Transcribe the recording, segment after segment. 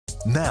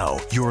Now,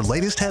 your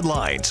latest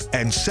headlines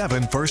and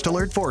 7 First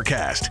Alert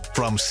forecast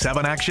from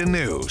 7 Action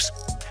News.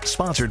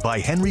 Sponsored by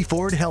Henry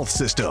Ford Health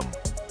System.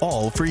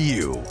 All for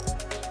you.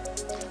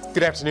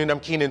 Good afternoon, I'm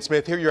Keenan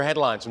Smith. Here are your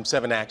headlines from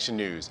 7 Action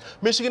News.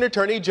 Michigan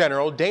Attorney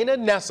General Dana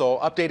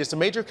Nessel updated some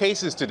major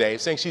cases today,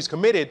 saying she's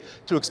committed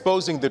to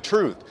exposing the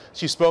truth.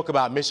 She spoke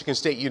about Michigan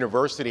State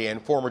University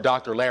and former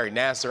Dr. Larry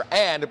Nassar,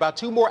 and about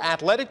 2 more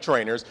athletic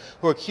trainers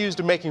who are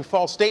accused of making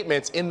false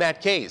statements in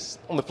that case.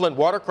 On the Flint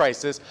water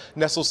crisis,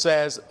 Nessel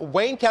says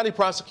Wayne County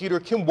Prosecutor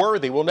Kim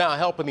Worthy will now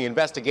help in the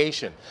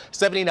investigation.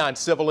 79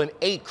 civil and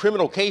 8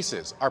 criminal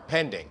cases are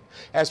pending.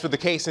 As for the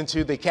case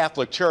into the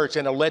Catholic Church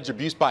and alleged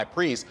abuse by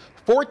priests,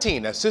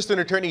 14 assistant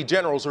attorney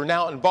generals are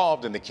now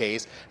involved in the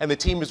case, and the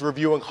team is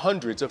reviewing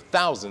hundreds of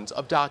thousands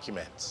of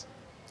documents.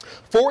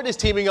 Ford is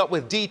teaming up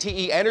with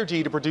DTE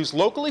Energy to produce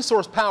locally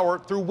sourced power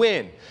through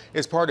wind.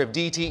 As part of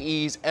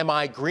DTE's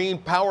MI Green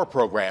Power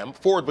program,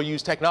 Ford will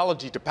use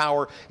technology to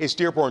power its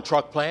Dearborn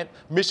truck plant,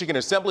 Michigan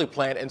assembly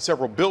plant, and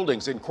several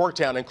buildings in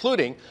Corktown,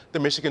 including the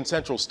Michigan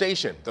Central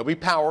Station. They'll be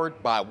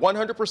powered by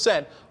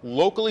 100%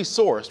 locally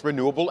sourced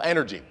renewable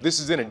energy. This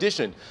is in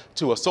addition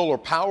to a solar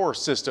power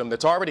system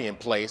that's already in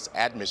place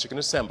at Michigan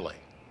Assembly.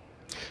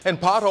 And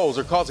potholes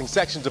are causing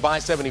sections of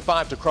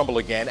I-75 to crumble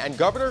again, and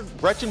Governor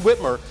Gretchen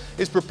Whitmer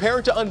is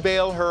preparing to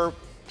unveil her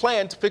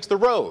plan to fix the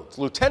roads.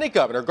 Lieutenant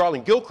Governor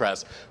Garland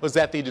Gilchrist was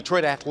at the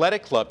Detroit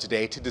Athletic Club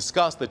today to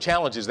discuss the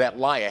challenges that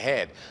lie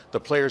ahead.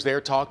 The players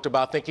there talked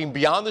about thinking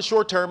beyond the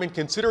short term and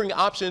considering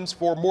options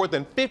for more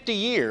than 50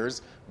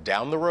 years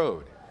down the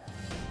road.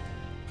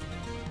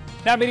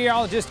 Now,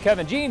 meteorologist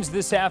Kevin Jeans,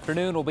 this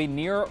afternoon will be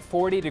near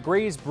 40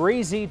 degrees,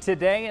 breezy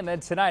today, and then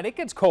tonight it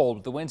gets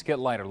cold. The winds get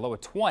lighter, low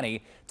at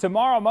 20.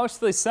 Tomorrow,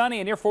 mostly sunny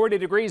and near 40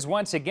 degrees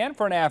once again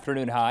for an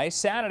afternoon high.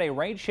 Saturday,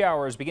 rain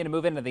showers begin to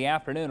move into the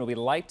afternoon. It'll be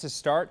light to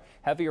start,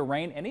 heavier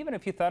rain, and even a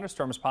few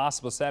thunderstorms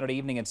possible Saturday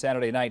evening and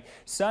Saturday night.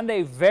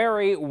 Sunday,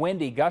 very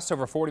windy, gusts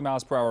over 40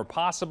 miles per hour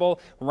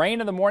possible. Rain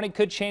in the morning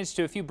could change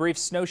to a few brief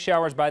snow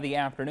showers by the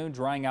afternoon,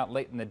 drying out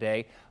late in the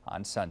day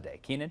on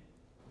Sunday. Keenan?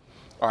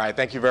 All right,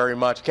 thank you very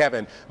much,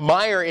 Kevin.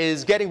 Meijer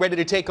is getting ready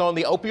to take on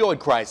the opioid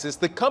crisis.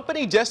 The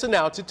company just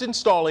announced it's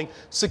installing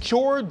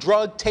secure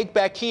drug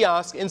take-back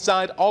kiosks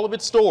inside all of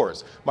its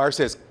stores. Meijer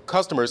says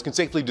customers can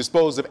safely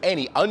dispose of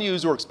any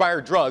unused or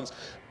expired drugs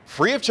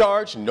free of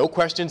charge, no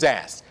questions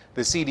asked.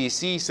 The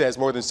CDC says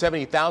more than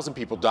 70,000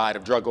 people died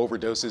of drug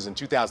overdoses in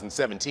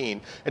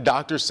 2017. And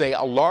doctors say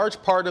a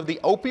large part of the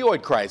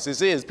opioid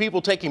crisis is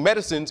people taking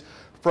medicines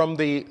from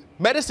the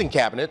medicine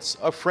cabinets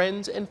of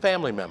friends and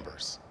family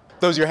members.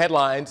 Those are your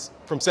headlines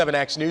from 7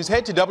 Action News.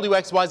 Head to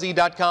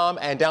WXYZ.com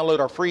and download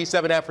our free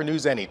 7 After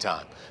News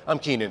anytime. I'm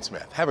Keenan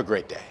Smith. Have a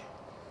great day.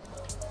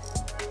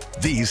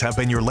 These have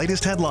been your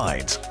latest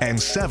headlines and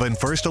 7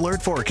 First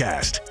Alert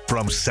forecast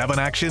from 7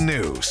 Action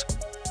News.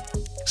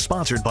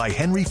 Sponsored by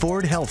Henry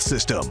Ford Health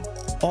System.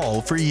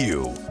 All for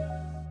you.